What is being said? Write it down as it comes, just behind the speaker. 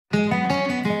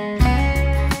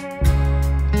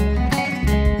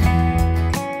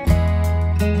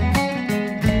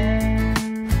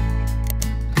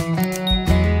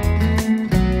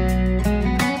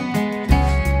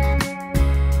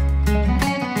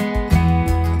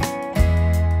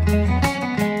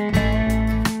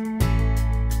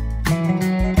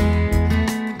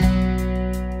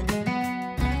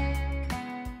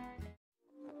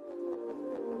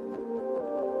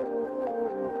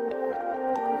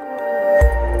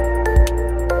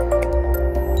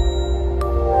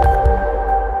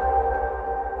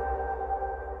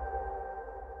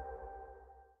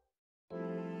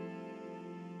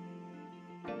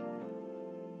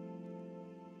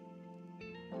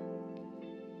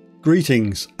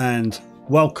Greetings and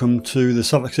welcome to the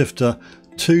Suffolk Sifter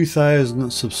 2000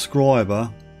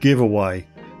 subscriber giveaway.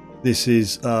 This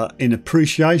is in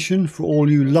appreciation for all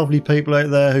you lovely people out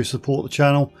there who support the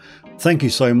channel. Thank you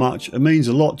so much, it means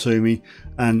a lot to me,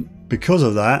 and because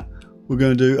of that we're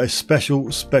going to do a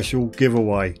special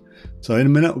giveaway. So in a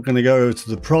minute we're going to go over to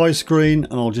the prize screen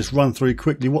and I'll just run through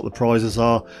quickly what the prizes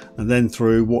are and then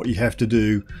through what you have to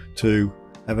do to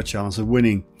have a chance of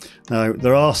winning. Now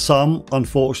there are some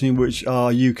unfortunately which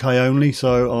are UK only,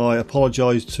 so I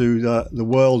apologise to the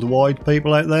worldwide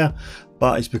people out there,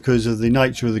 but it's because of the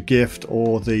nature of the gift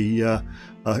or the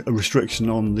a restriction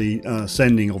on the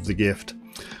sending of the gift.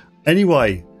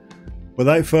 Anyway,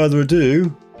 without further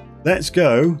ado, let's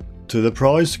go to the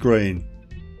prize screen.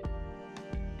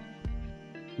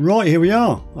 Right, here we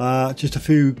are. Just a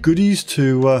few goodies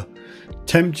to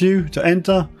tempt you to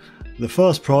enter. The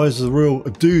first prize is a real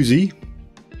doozy.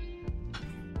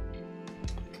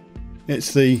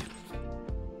 It's the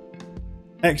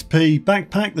XP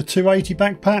backpack, the 280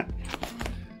 backpack.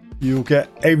 You'll get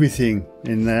everything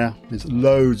in there. There's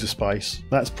loads of space.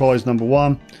 That's prize number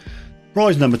one.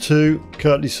 Prize number two,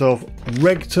 courtesy of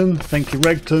Regton. Thank you,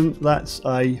 Regton. That's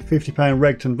a £50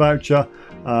 Regton voucher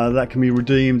that can be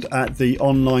redeemed at the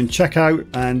online checkout,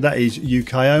 and that is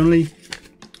UK only.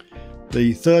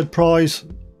 The third prize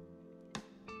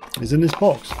is in this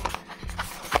box.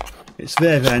 It's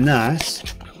very nice,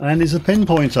 and it's a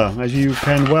pinpointer, as you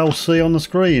can well see on the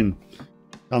screen.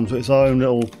 Comes with its own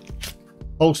little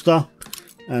holster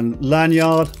and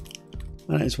lanyard,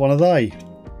 and it's one of they.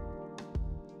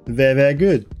 Very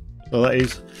good. So that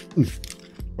is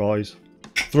prize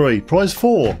three. Prize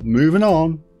four, moving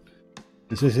on.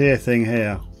 It's this here thing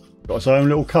here. Got its own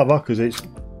little cover because it's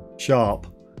sharp.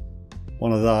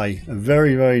 One of they. A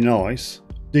very nice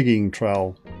digging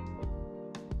trowel.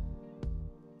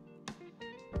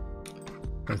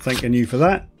 So thanking you for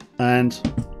that. And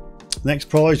next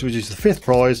prize, which is the fifth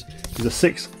prize, is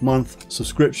a 6-month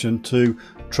subscription to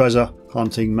Treasure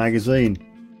Hunting magazine.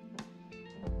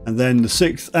 And then the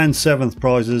sixth and seventh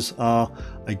prizes are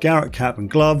a Garrett cap and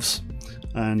gloves,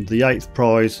 and the eighth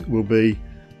prize will be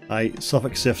a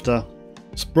Suffolk Sifter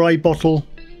spray bottle,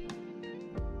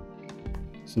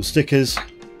 some stickers,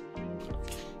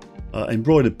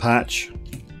 embroidered patch,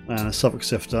 and a Suffolk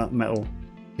Sifter metal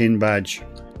pin badge.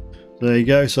 There you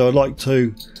go. So I'd like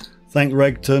to thank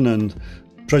Regton and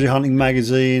Treasure Hunting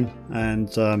magazine and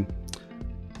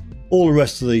all the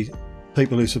rest of the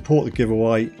people who support the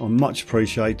giveaway. Are much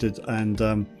appreciated.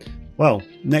 And well,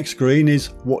 next screen is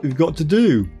what you've got to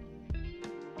do.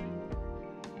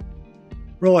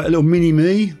 Right, a little mini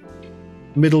me,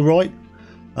 middle right.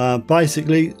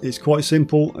 Basically it's quite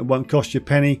simple, it won't cost you a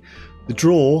penny. The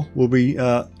draw will be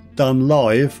done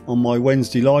live on my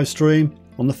Wednesday live stream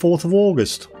on the 4th of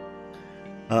August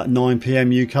at 9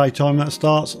 PM UK time that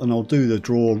starts, and I'll do the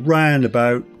draw round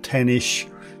about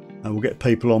 10ish, and we'll get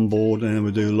people on board and then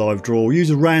we'll do a live draw. We'll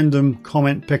use a random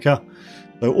comment picker,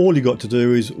 so all you got to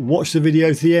do is watch the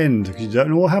video to the end, because you don't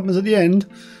know what happens at the end.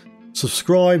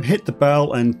 Subscribe, hit the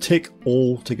bell and tick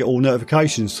all to get all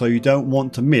notifications, so you don't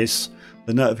want to miss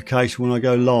the notification when I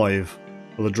go live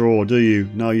for the draw, do you?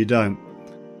 No, you don't.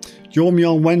 Join me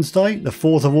on Wednesday the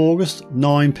 4th of August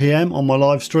 9 PM on my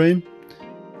live stream,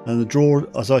 and the draw,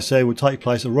 as I say, will take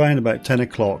place around about 10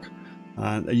 o'clock,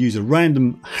 and I use a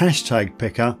random hashtag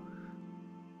picker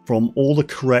from all the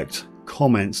correct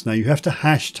comments. Now you have to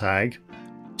hashtag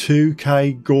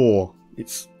 2K Gore.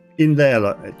 It's in there,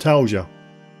 look, it tells you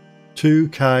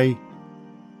 2K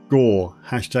Gore,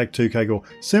 hashtag 2K Gore.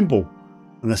 Simple.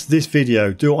 And that's this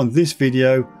video. Do it on this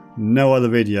video, no other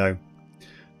video.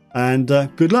 And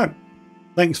good luck.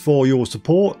 Thanks for your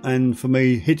support and for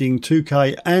me hitting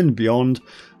 2K and beyond.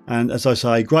 And as I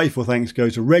say, grateful thanks go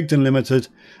to Regton Limited,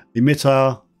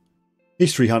 Emitter,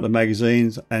 History Hunter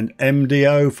magazines and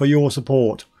MDO for your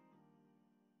support.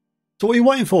 So what are you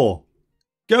waiting for?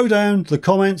 Go down to the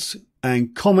comments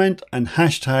and comment and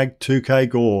hashtag 2K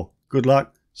Gore. Good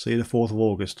luck. See you the 4th of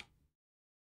August.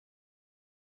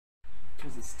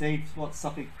 Was it Steve, what,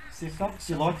 Suffolk Sifter?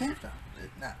 Do you like him?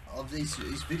 Nah, these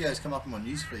videos come up on my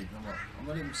newsfeed and I'm like, I'm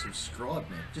not even subscribed,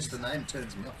 man. Just the name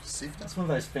turns me off. Sifter? That's one of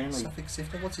those family... Suffolk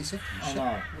Sifter? What's he sifting? I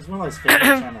know. It's one of those family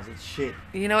channels. It's shit.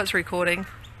 You know it's recording.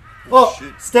 Oh,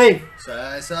 shit. Steve! So,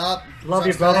 what's up? Love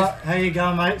What's you, up, brother. Steve? How you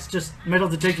going, mate? It's just Metal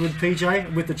Detector with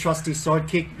PJ with the trusty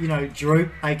sidekick, you know, Drew,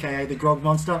 aka the Grog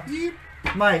Monster. Yep.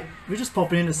 Mate, we're just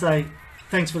popping in to say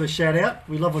thanks for the shout out.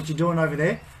 We love what you're doing over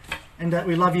there. And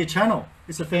we love your channel.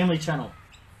 It's a family channel.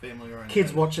 Family oriented.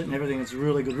 Kids watch it and everything. It's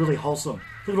really good, really wholesome.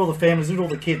 Look at all the families, look at all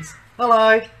the kids.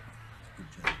 Hello.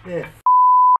 Yeah.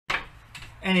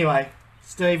 Anyway,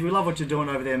 Steve, we love what you're doing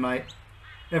over there, mate.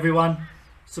 Everyone,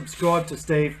 subscribe to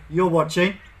Steve. You're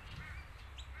watching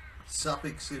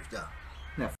Suffolk Sifter.